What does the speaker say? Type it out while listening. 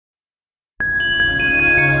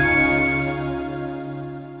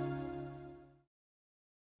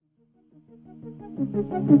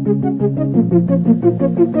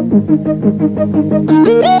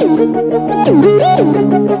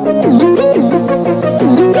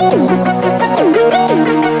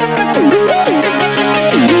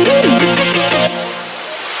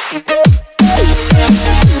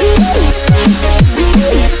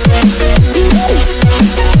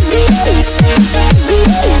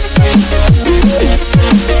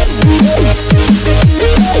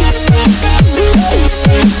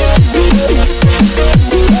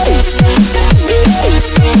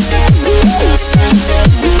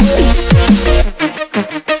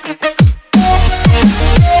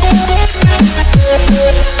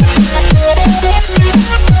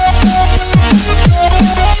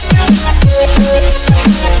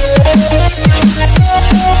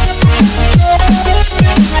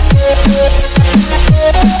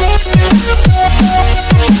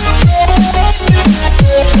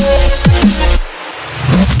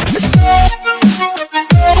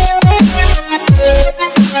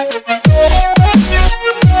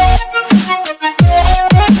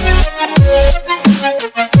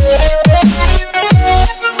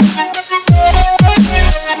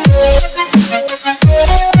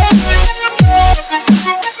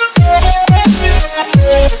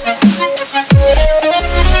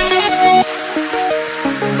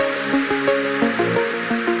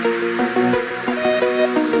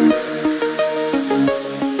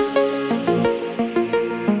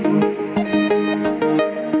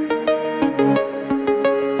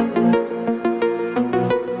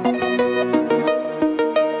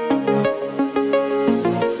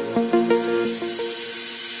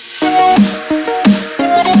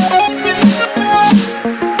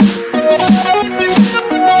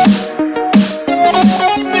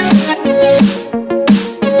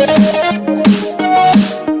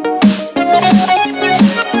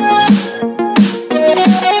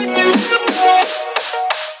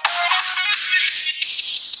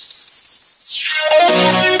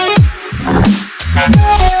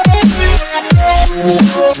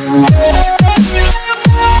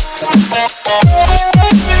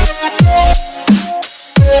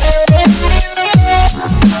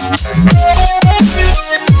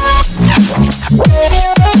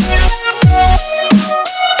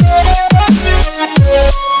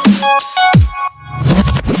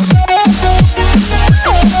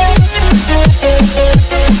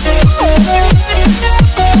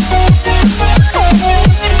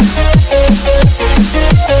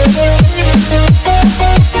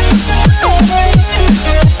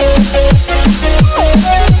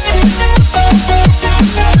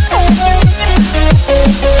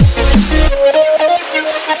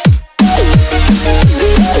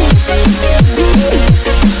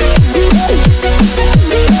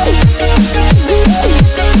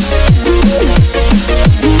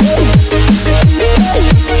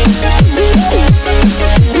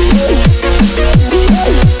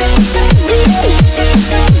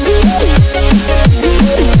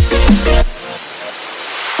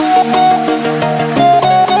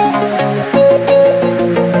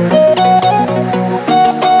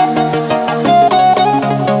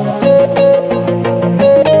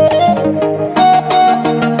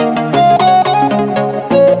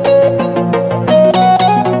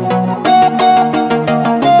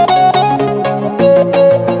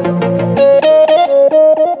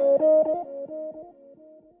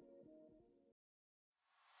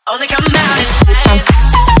Only come out at night.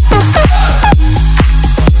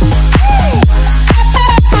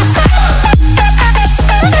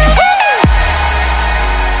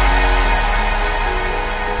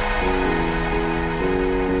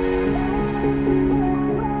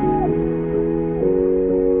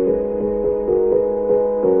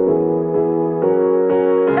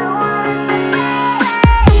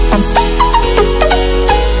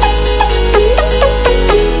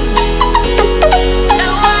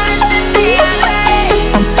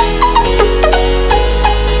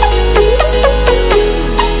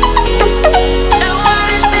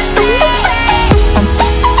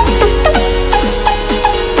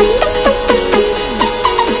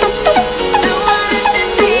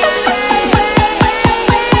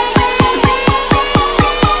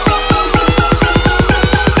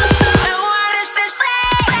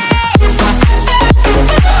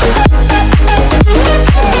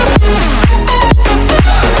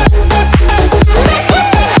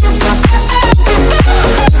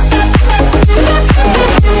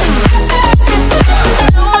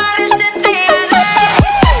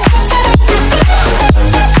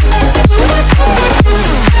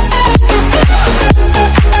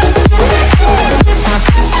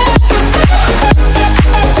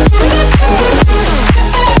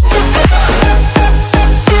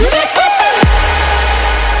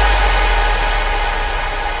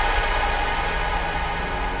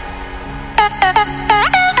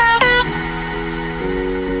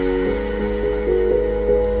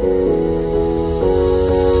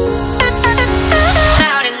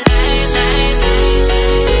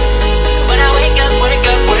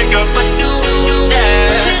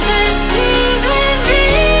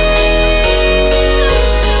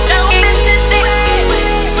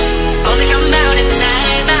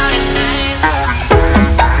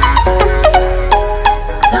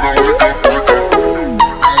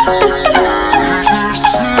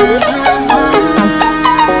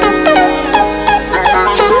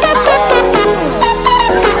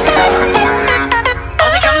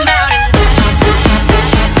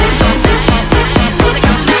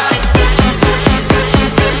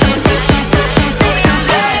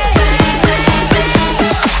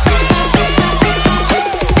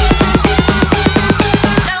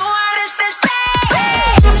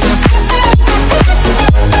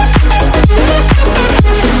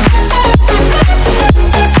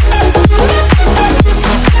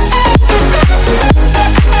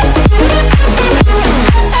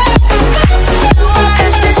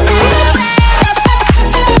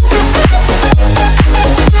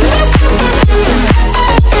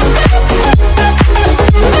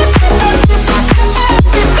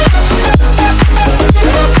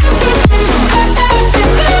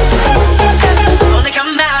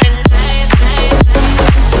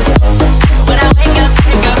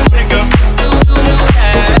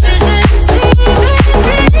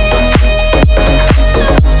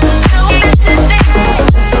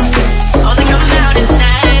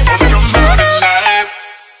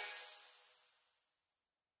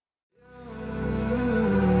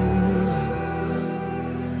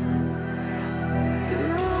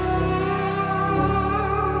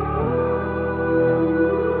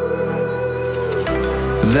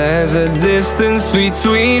 There's a distance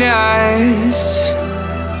between us.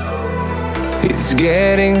 It's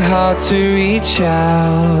getting hard to reach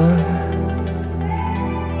out.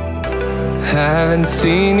 Haven't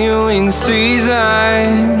seen you in seasons,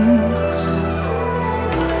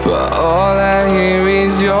 but all I hear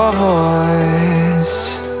is your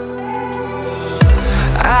voice.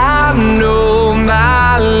 I know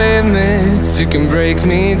my limits, you can break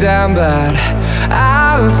me down, but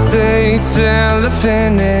I'll stay till the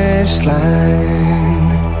finish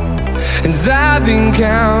line. And I've been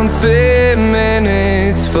counting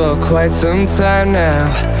minutes for quite some time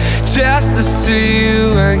now, just to see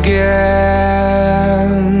you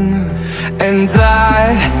again. And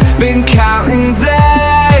I've been counting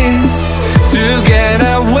days to get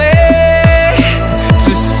away,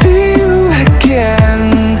 to see you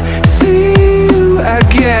again, see you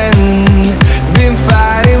again. Been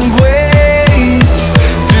fighting ways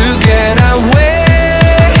to get away,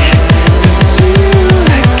 to see you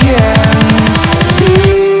again, see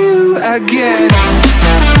you again.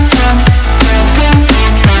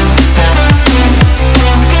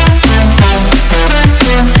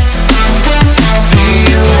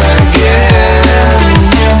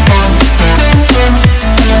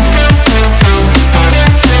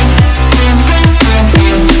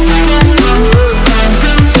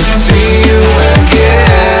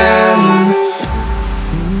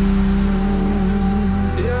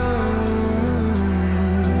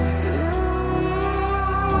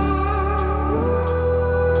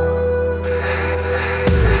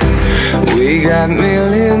 We got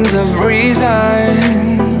millions of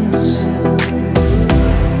reasons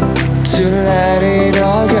to let it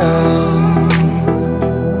all go.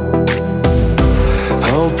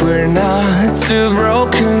 Hope we're not too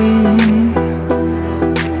broken.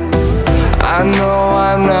 I know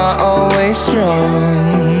I'm not always strong,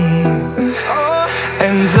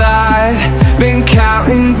 and I've been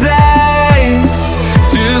counting days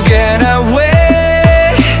to get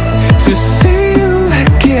away, to see you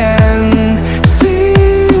again,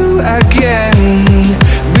 again.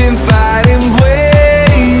 Been fighting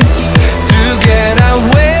ways to get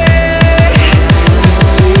away, to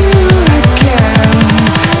see you again,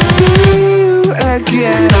 see you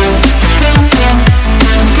again.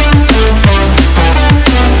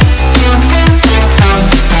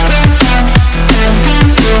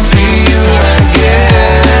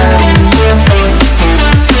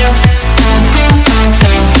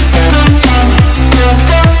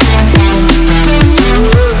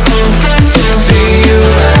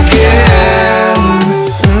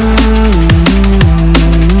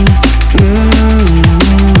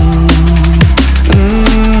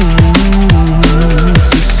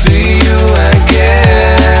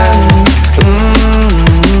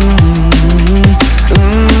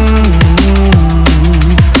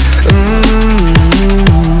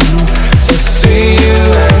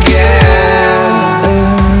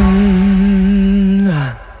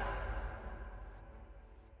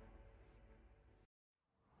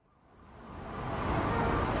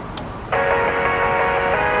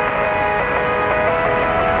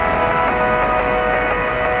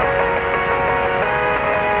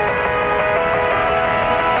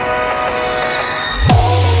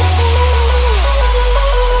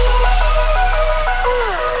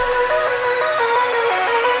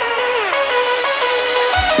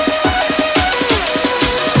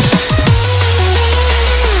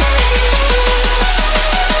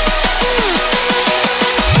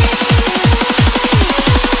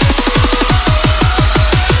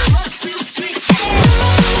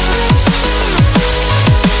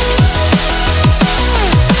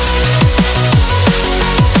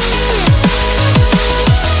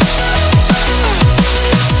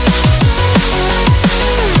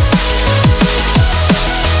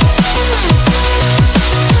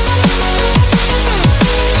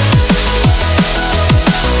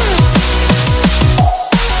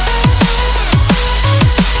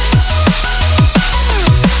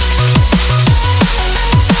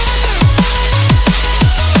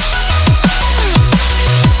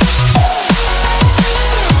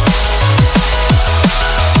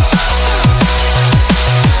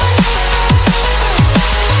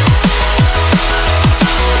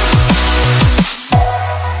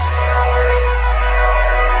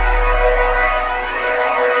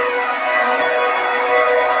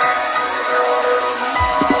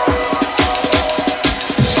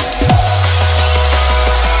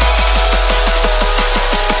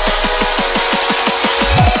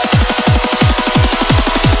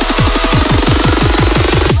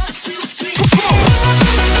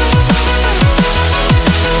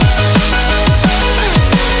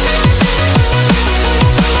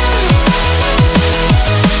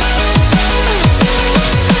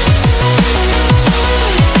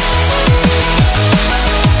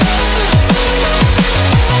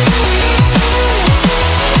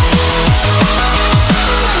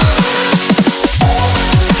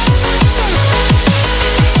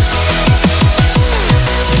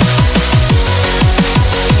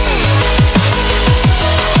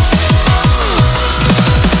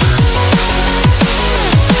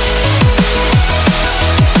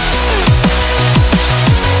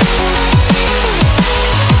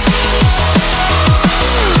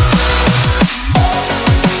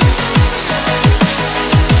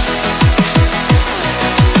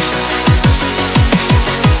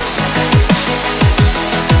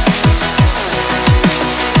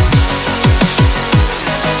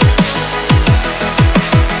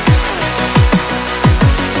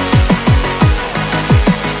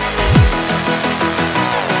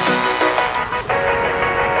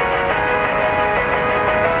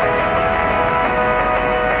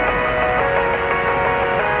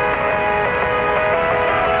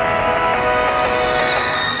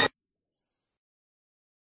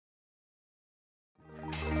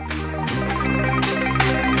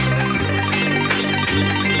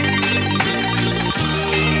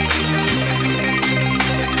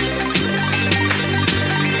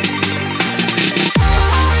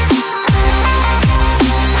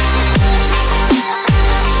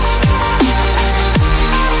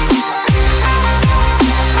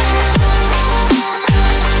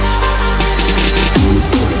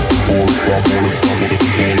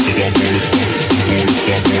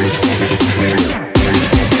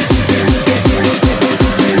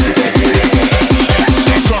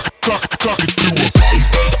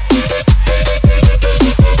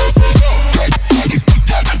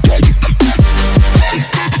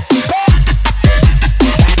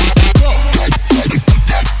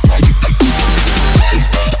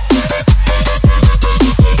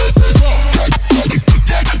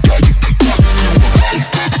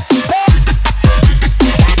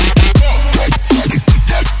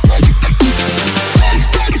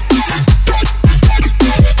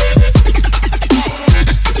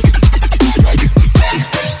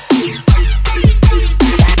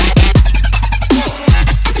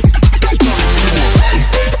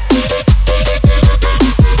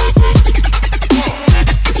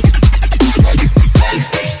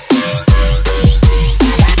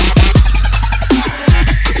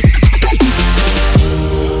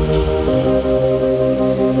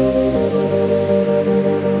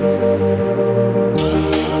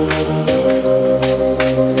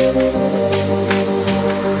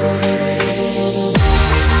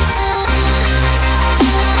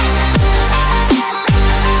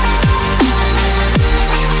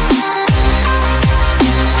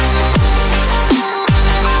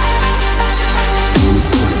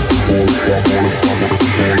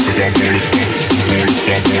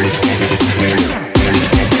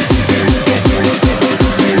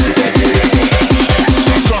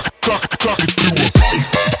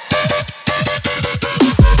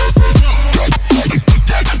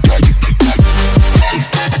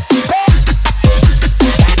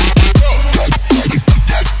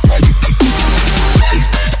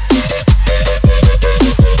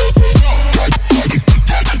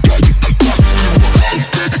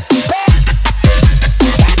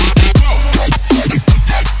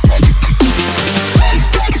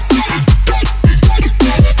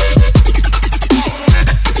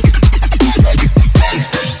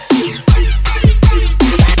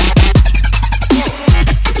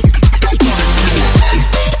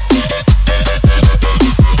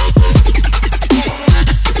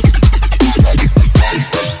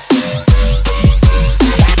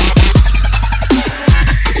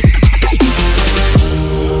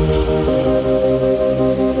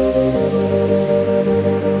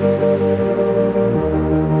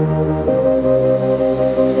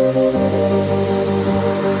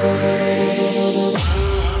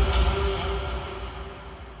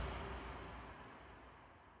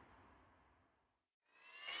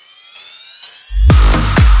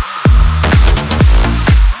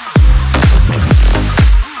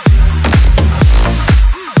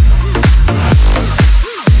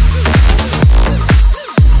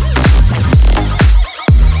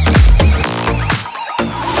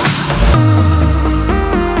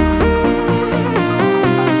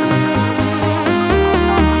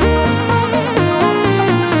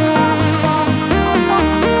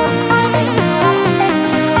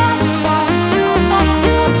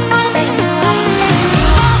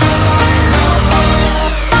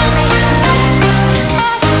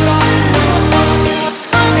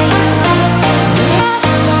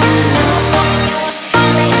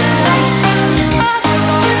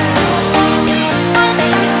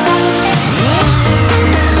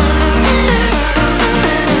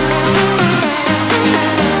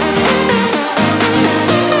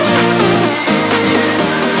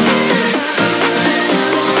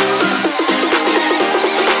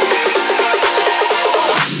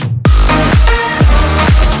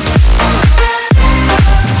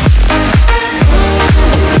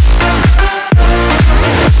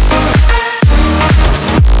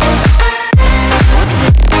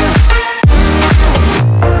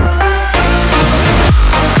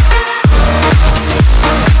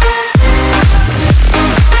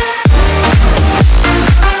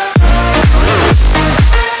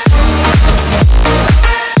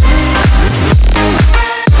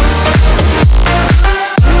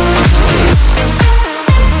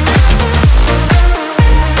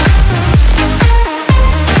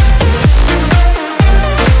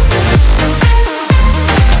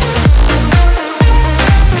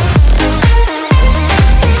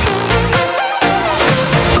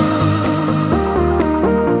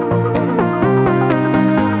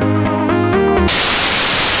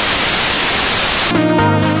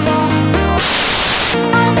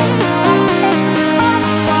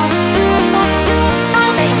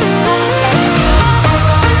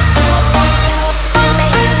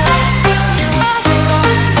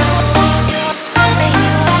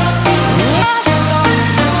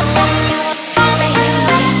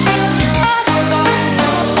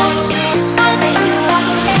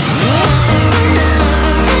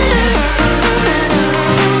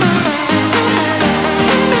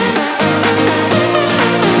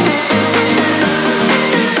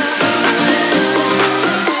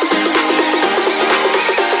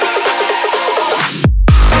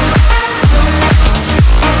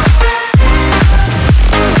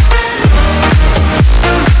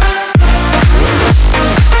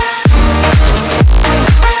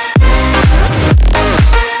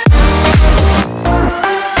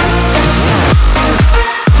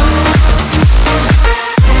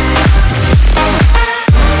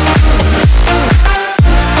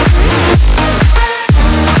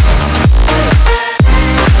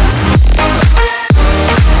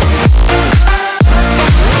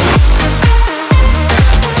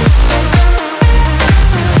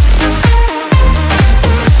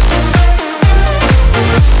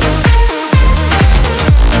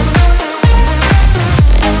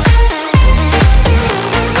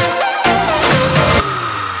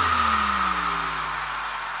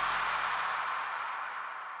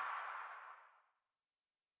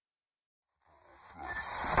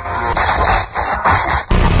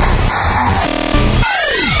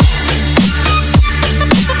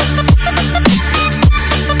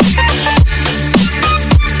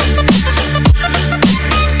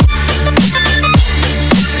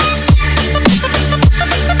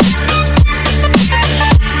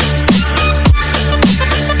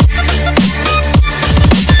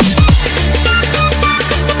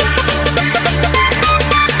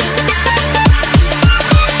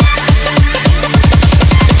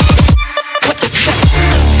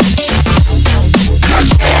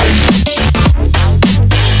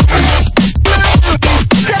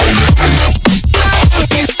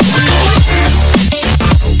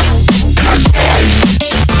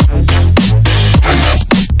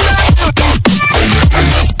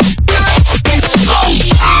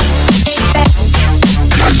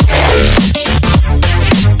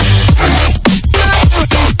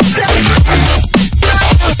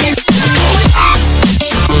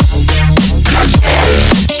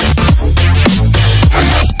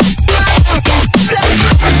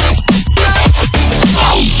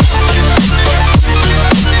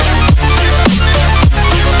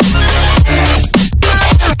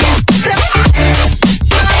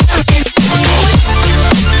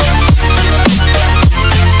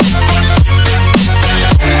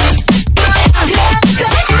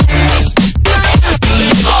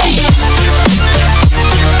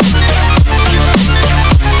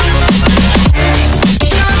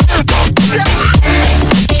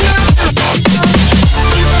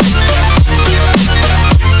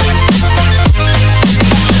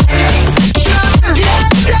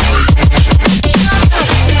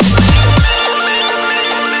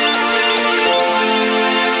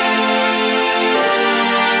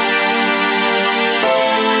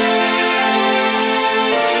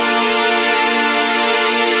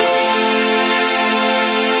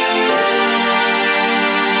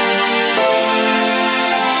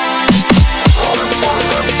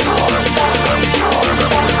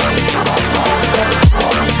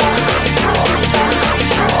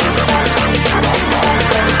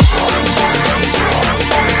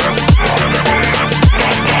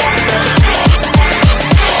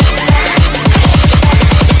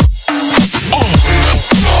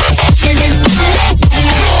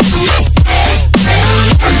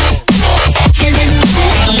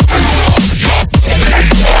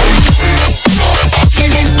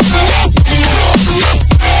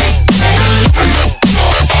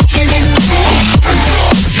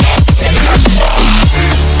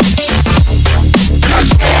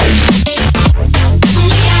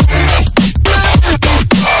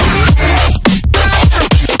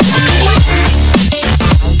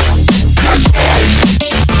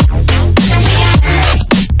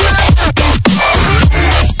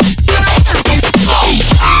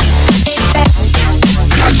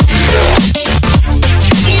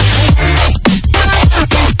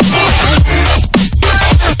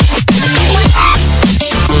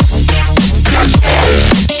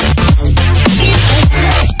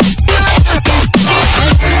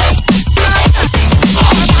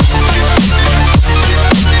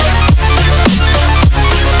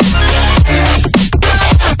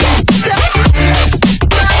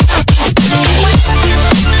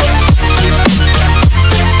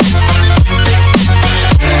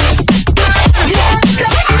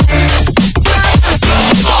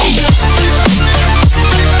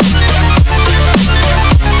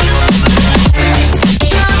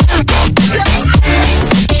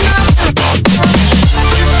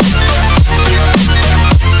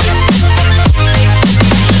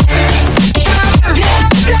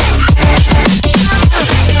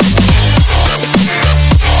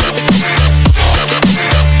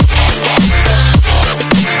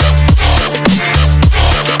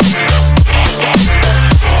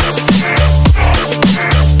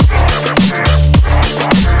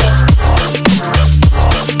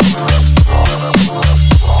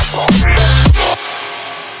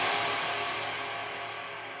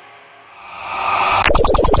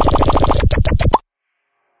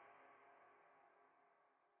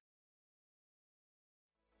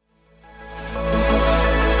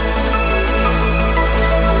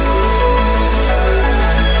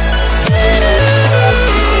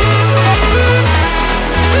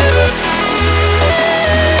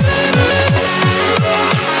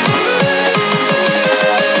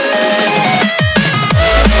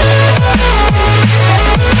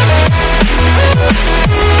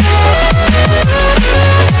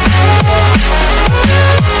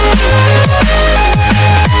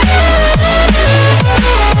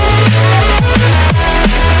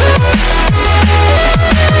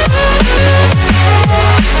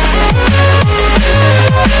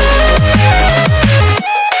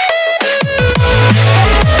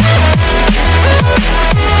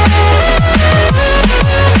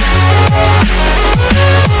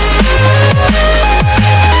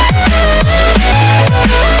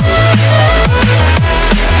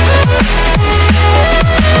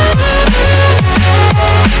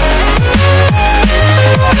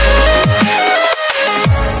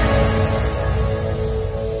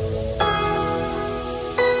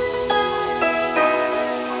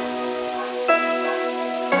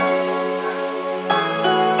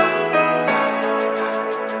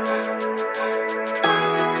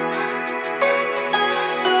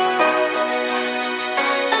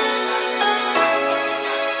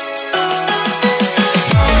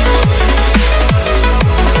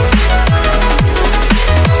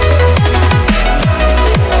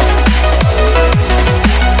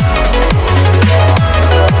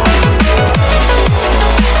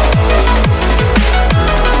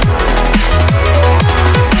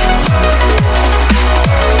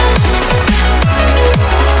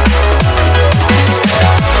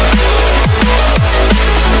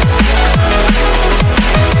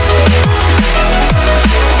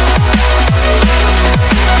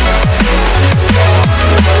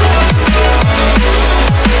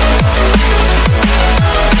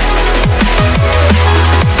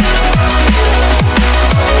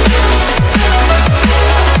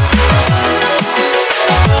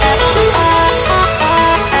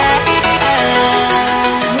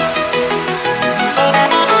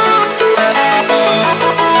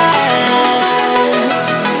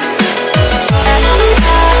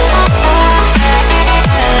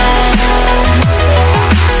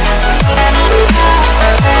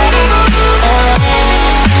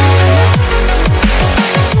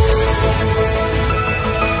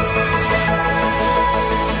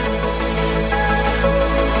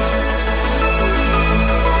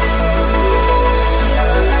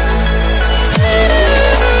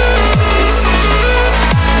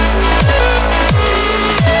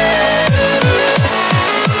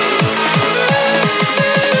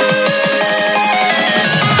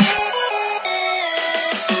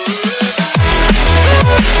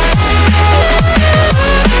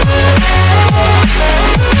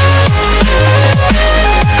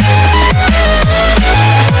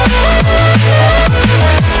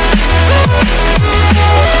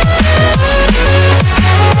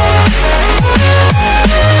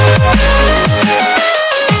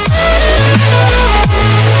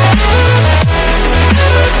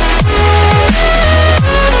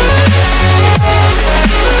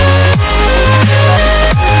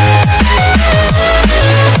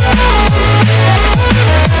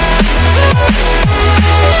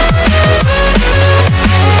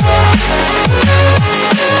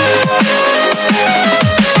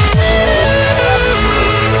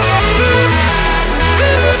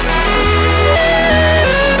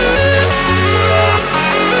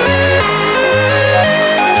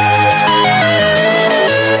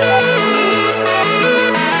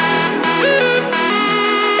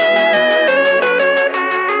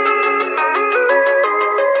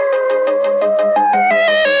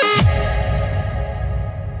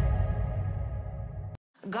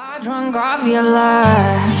 Got drunk off your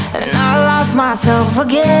life, and I lost myself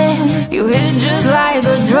again. You hit just like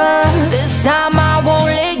a drug. This time I won't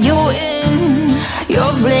let you in.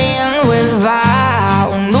 You're playing with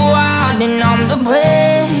fire. No, I didn't, I'm the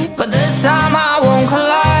prey. But this time I won't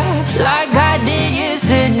collapse like I did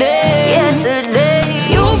yesterday.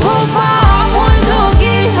 You broke my heart once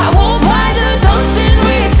again. I won't buy the dust in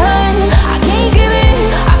return. I can't give it,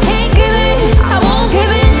 I can't give it, I won't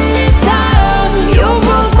give it this time. You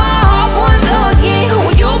broke my heart once again.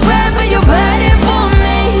 When you're bad, but you're bad for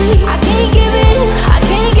me. I can't give it, I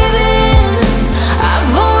can't give it.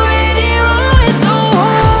 I've already run with the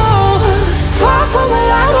wolves. Far from the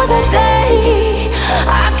light of the day.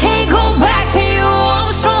 I can't go back to you,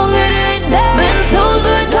 I'm stronger today. Been to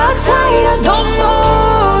the dark side, I don't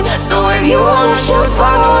know. So if you wanna shoot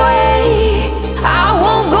far away, I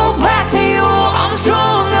won't go back to you. I'm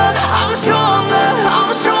stronger, I'm stronger,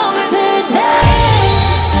 I'm stronger today.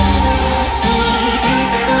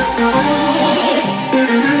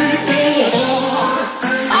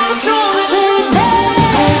 I'm stronger today.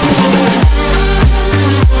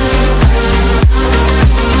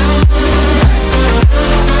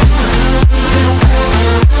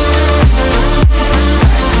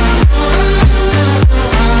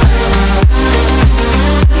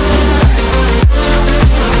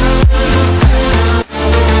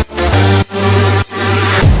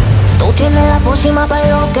 Tú tienes la pócima para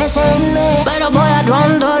enloquecerme, pero voy a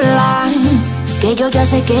draw the line. Que yo ya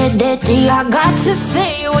sé que es de ti. I got to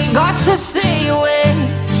stay away, got to stay away.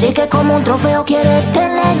 Sé que como un trofeo quieres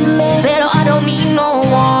tenerme, pero I don't need no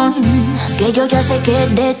one. Que yo ya sé que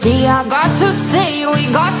es de ti. I got to stay away,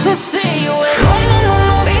 got to stay away. No, no, no,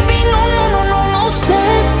 no, baby, no, no, no, no, no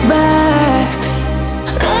setbacks.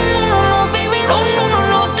 No, no, no, no, baby, no, no, no,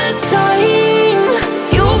 no, this time.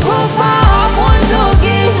 You broke my heart once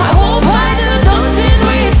again. I won't buy the dust in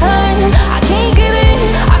return. I can't give it,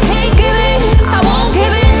 I can't give it, I won't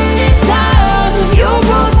give it this time. You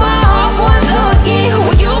broke my heart once again.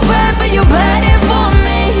 When you're bad, but you're bad for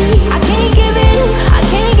me. I can't give it, I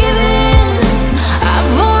can't give it.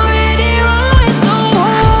 I've already run with the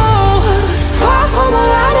wolves. Far from the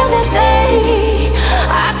light of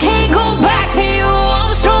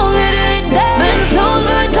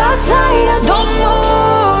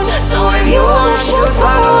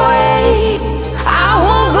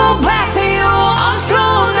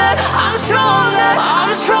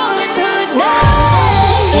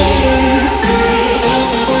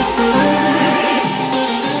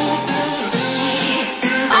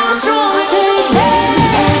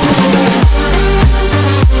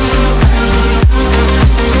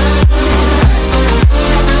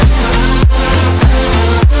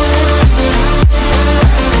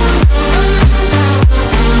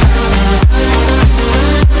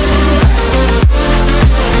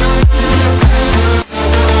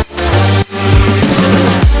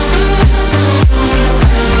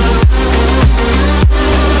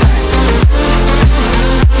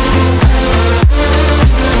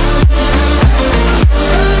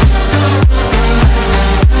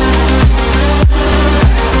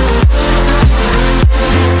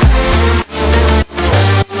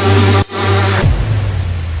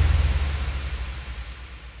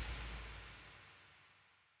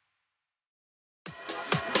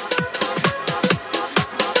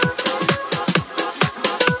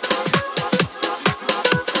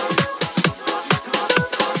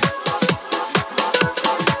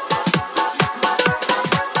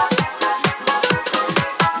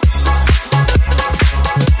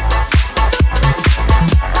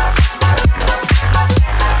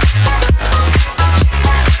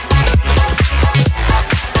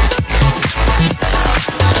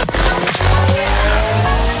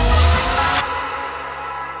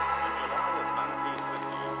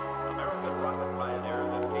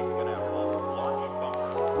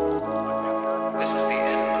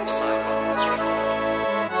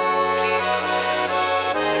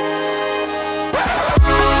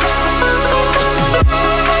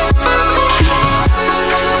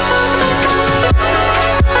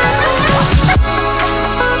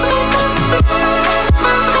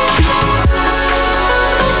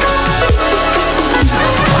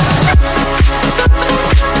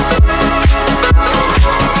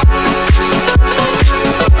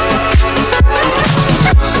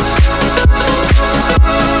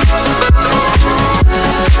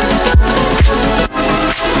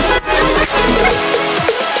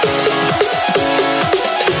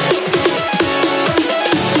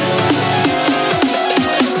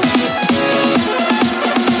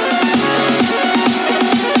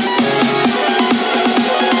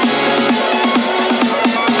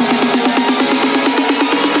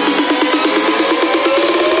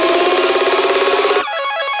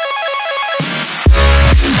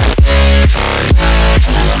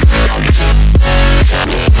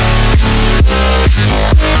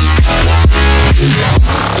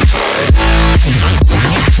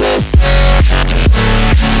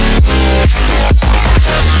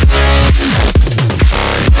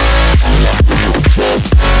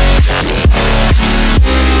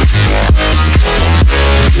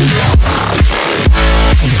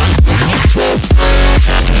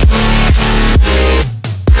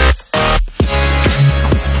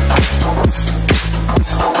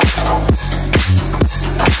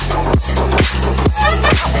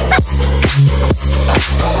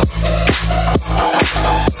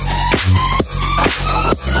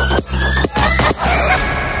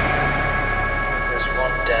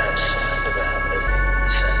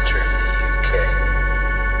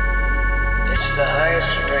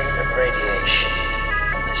scattering of radiation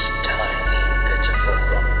on this tiny, pitiful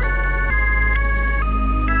rock.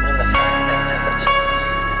 And the fact they never tell you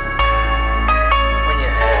that when your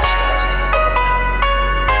hair starts to fall out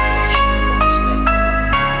with radiation poisoning,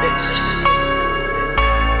 bits of skin with it.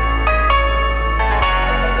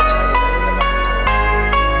 They'll never tell you that in the medical.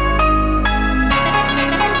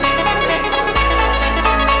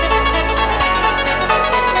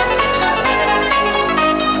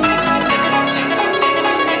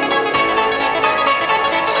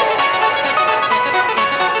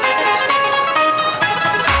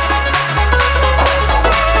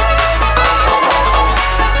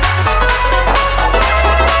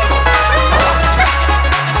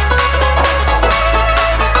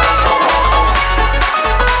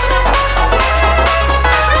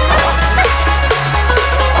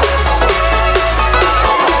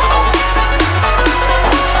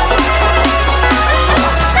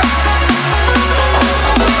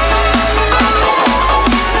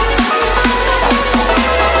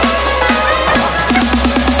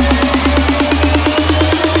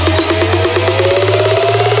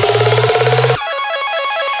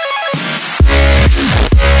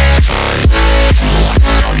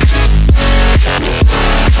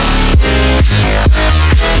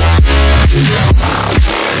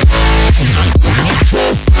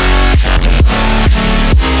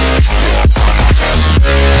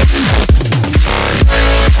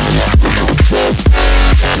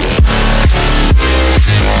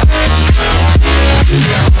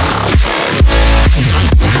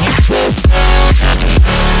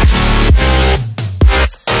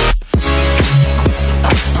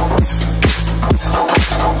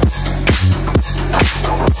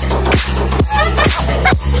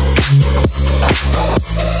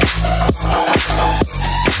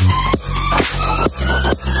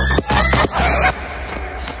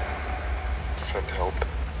 Send help.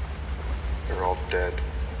 They're all dead.